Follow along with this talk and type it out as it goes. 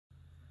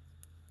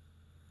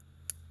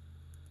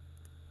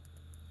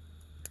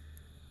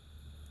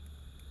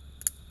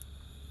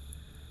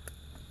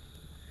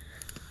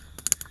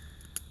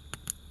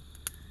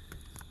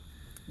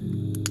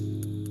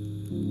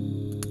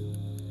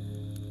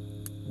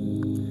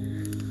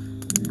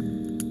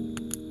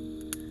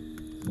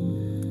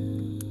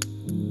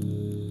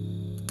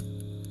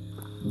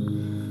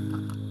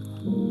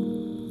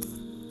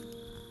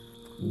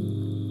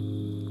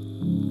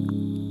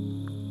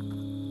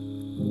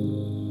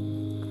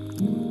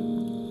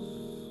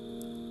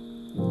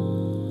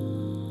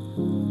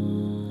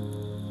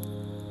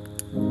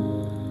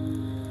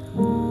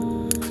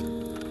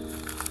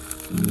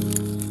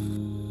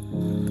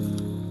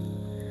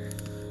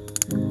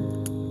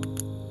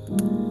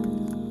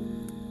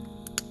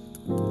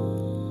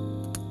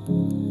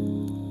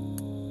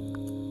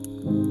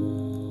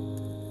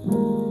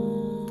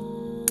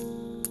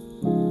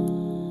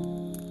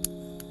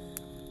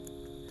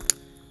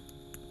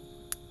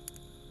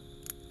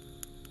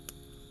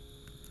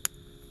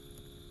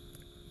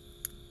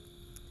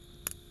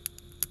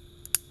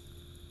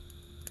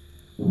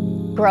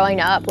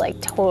growing up, like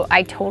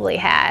I totally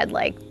had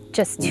like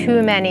just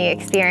too many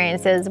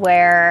experiences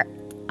where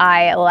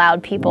I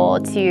allowed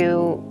people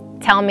to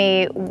tell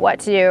me what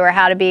to do or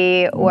how to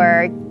be,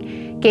 or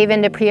gave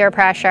into peer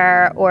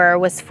pressure, or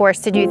was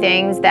forced to do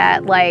things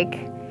that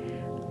like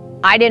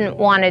I didn't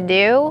want to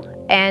do.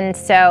 And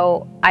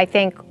so I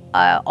think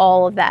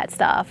all of that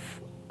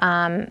stuff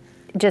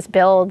just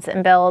builds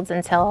and builds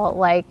until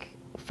like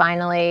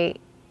finally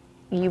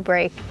you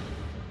break.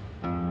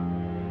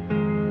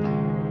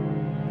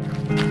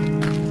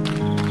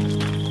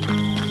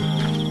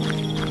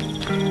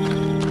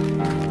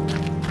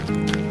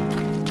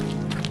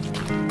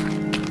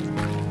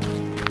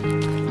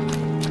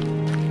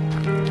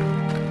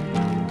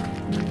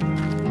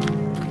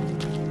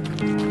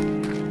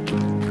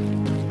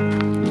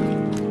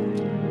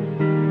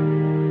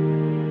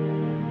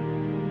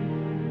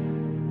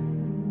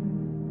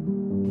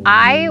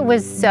 I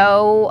was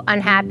so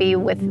unhappy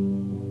with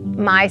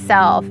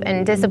myself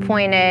and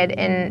disappointed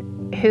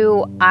in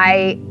who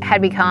I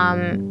had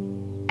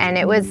become, and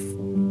it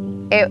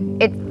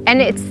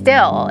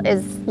still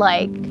is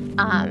like, you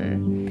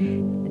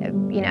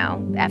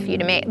know, F you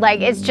to me.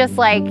 Like, it's just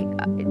like,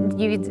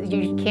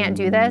 you can't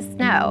do this,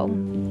 no.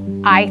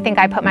 I think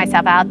I put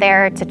myself out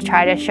there to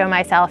try to show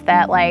myself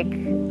that like,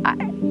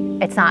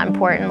 it's not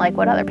important like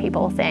what other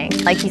people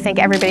think. Like, you think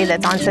everybody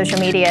that's on social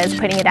media is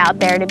putting it out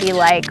there to be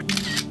like,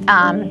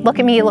 look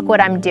at me, look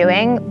what I'm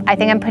doing. I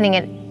think I'm putting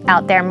it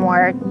out there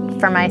more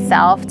for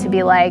myself to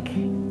be like,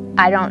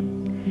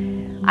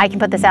 I can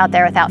put this out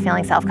there without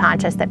feeling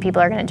self-conscious that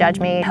people are gonna judge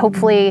me.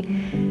 Hopefully,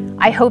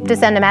 I hope to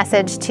send a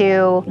message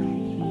to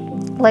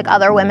like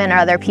other women or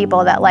other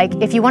people that like,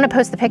 if you wanna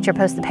post the picture,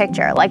 post the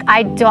picture. Like,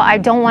 I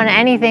don't want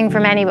anything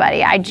from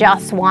anybody. I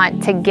just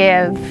want to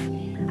give.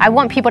 I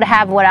want people to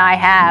have what I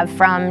have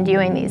from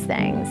doing these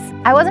things.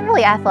 I wasn't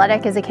really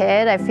athletic as a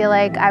kid. I feel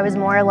like I was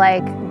more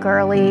like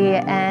girly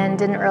and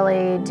didn't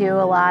really do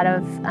a lot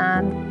of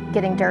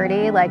getting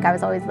dirty. Like, I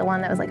was always the one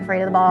that was like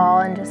afraid of the ball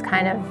and just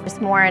kind of just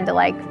more into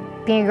like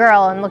being a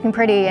girl and looking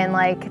pretty and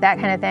like that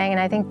kind of thing. And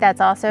I think that's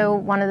also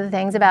one of the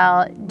things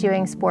about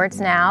doing sports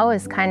now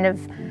is kind of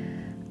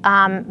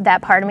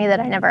that part of me that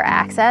I never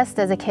accessed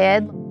as a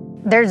kid.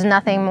 There's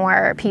nothing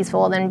more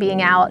peaceful than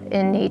being out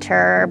in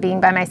nature,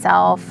 being by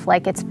myself.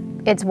 Like, it's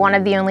one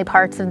of the only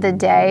parts of the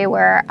day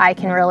where I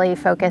can really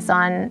focus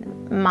on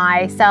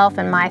myself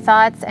and my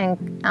thoughts, and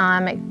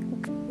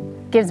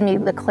it gives me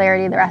the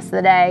clarity the rest of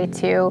the day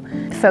to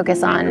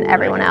focus on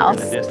everyone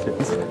else. In the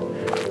distance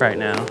right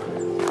now.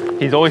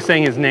 He's always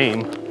saying his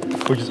name,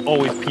 which is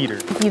always Peter.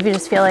 You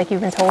just feel like you've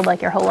been told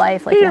like your whole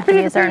life, like you have to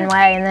be a certain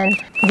way, and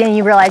then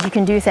you realize you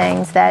can do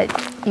things that,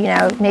 you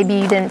know, maybe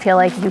you didn't feel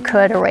like you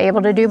could or were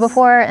able to do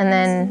before. And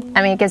then,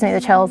 I mean, it gives me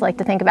the chills like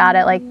to think about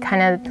it, like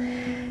kind of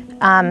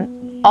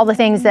all the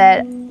things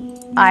that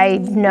I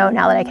know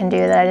now that I can do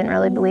that I didn't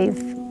really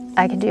believe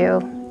I could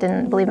do,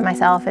 didn't believe in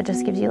myself. It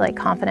just gives you like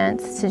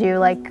confidence to do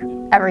like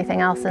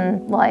everything else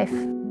in life.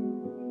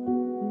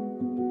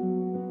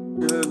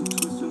 Good,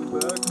 twist in the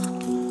back.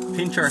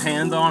 Pinch our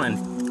hands on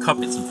and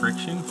cup it some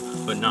friction,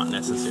 but not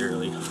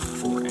necessarily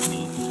for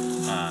any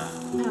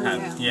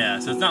yeah,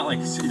 so it's not like,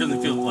 it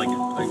doesn't feel like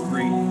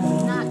great.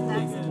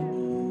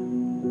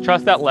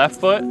 Trust that left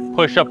foot,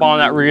 push up on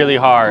that really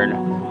hard.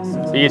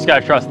 So you just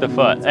gotta trust the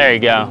foot. There you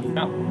go.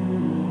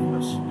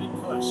 Push, big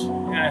push.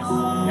 Yeah.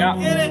 Yeah.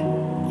 Get it,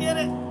 get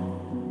it.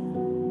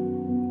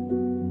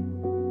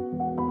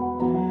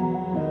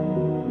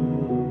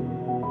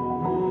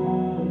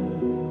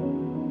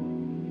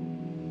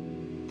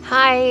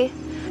 Hi,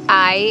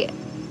 I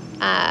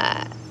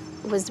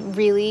was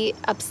really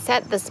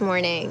upset this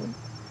morning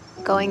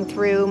going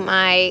through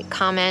my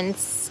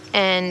comments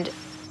and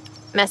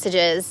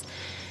messages.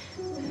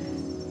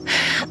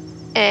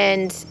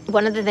 And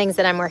one of the things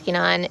that I'm working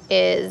on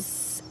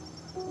is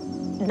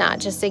not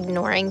just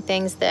ignoring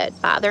things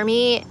that bother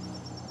me.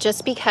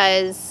 Just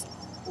because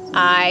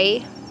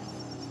I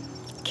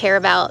care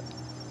about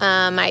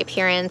my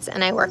appearance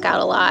and I work out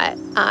a lot,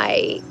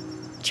 I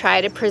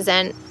try to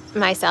present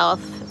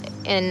myself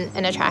in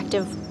an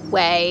attractive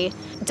way.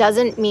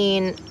 Doesn't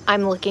mean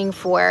I'm looking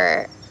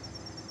for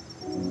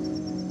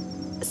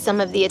some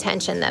of the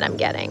attention that I'm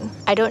getting.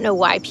 I don't know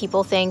why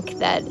people think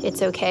that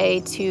it's okay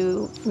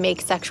to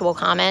make sexual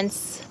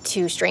comments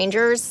to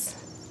strangers.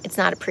 It's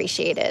not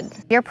appreciated.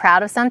 If you're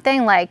proud of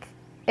something, like,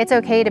 it's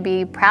okay to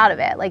be proud of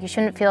it. Like, you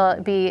shouldn't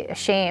be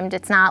ashamed.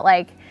 It's not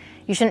like,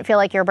 you shouldn't feel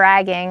like you're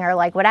bragging or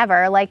like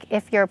whatever. Like,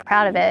 if you're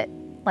proud of it,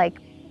 like,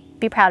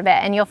 be proud of it.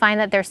 And you'll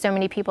find that there's so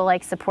many people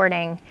like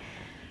supporting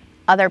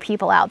other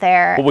people out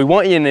there. What we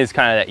want you in is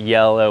kind of that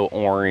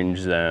yellow-orange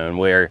zone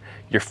where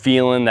you're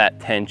feeling that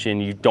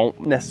tension. You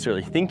don't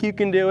necessarily think you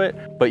can do it,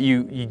 but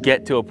you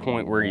get to a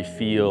point where you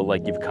feel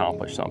like you've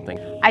accomplished something.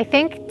 I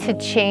think to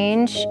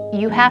change,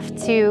 you have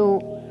to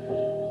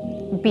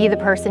be the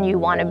person you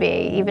want to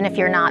be, even if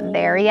you're not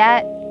there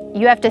yet.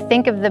 You have to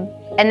think of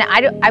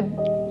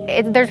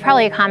there's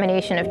probably a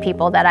combination of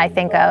people that I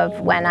think of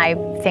when I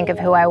think of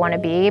who I want to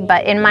be,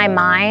 but in my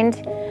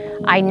mind,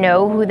 I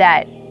know who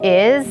that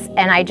is,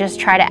 and I just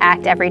try to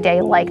act every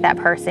day like that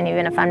person,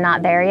 even if I'm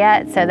not there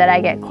yet, so that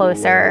I get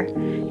closer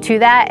to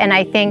that. And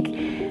I think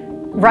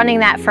running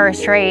that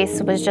first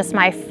race was just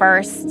my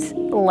first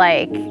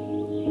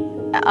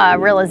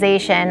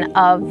realization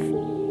of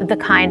the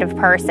kind of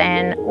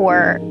person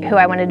or who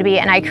I wanted to be,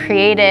 and I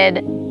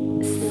created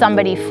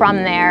somebody from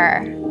there,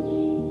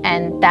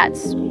 and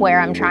that's where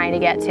I'm trying to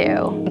get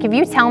to. Like, if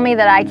you tell me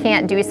that I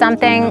can't do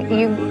something,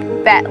 you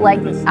bet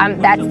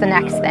that's the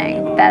next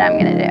thing that I'm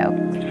gonna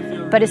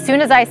do. But as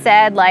soon as I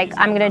said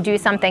I'm gonna do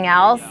something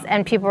else,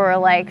 and people were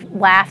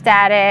laughed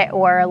at it,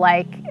 or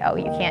oh,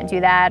 you can't do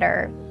that,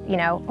 or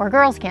or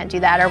girls can't do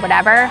that, or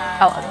whatever,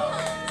 oh,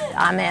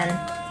 I'm in.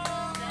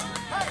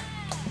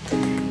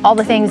 All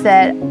the things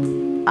that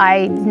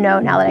I know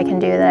now that I can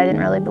do that I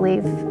didn't really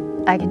believe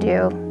I could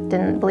do,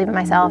 didn't believe in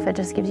myself, it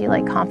just gives you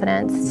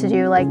confidence to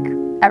do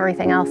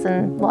everything else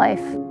in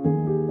life.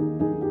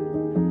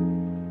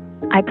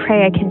 I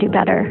pray I can do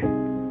better.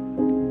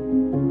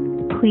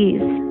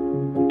 Please,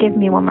 give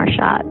me one more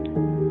shot.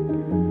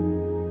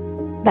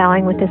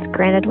 Vowing with this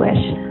granted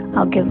wish,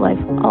 I'll give life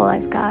all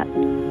I've got.